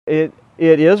It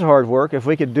is hard work. If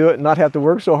we could do it and not have to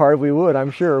work so hard, we would,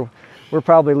 I'm sure. We're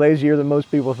probably lazier than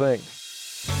most people think.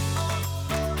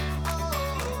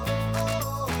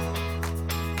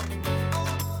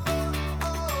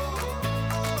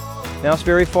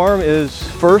 Knouseberry Farm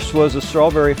first was a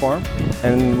strawberry farm,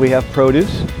 and we have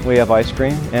produce, we have ice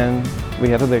cream, and we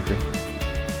have a bakery.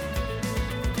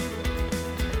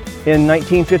 In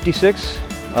 1956,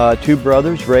 two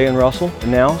brothers, Ray and Russell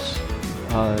Knouse,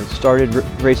 started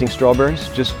raising strawberries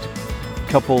just a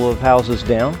couple of houses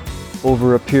down.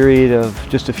 Over a period of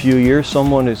just a few years,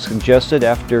 someone has suggested,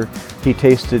 after he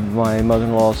tasted my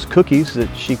mother-in-law's cookies,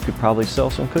 that she could probably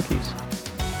sell some cookies.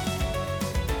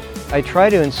 I try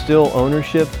to instill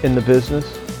ownership in the business,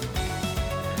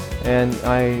 and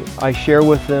I share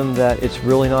with them that it's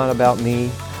really not about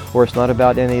me, or it's not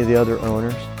about any of the other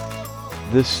owners.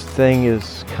 This thing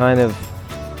is kind of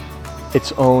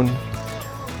its own,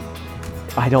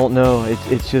 I don't know,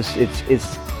 it's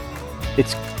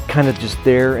kind of just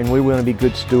there, and we want to be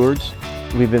good stewards.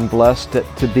 We've been blessed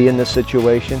to be in this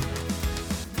situation.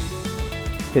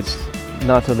 It's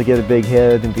not to get a big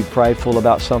head and be prideful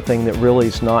about something that really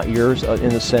is not yours, in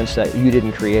the sense that you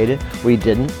didn't create it. We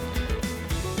didn't.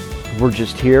 We're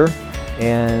just here,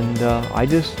 and I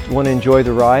just want to enjoy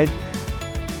the ride.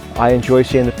 I enjoy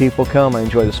seeing the people come. I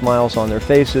enjoy the smiles on their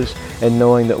faces and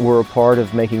knowing that we're a part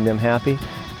of making them happy.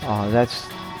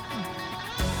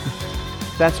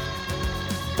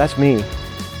 That's me.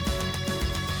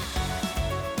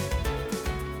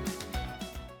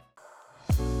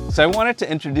 So I wanted to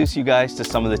introduce you guys to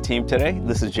some of the team today.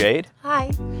 This is Jade.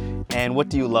 Hi. And what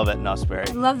do you love at Knouseberry?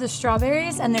 I love the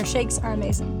strawberries, and their shakes are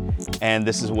amazing. And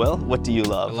this is Will. What do you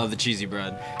love? I love the cheesy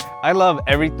bread. I love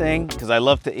everything because I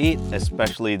love to eat,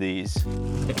 especially these.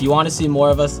 If you want to see more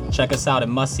of us, check us out at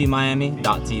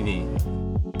mustseemiami.tv.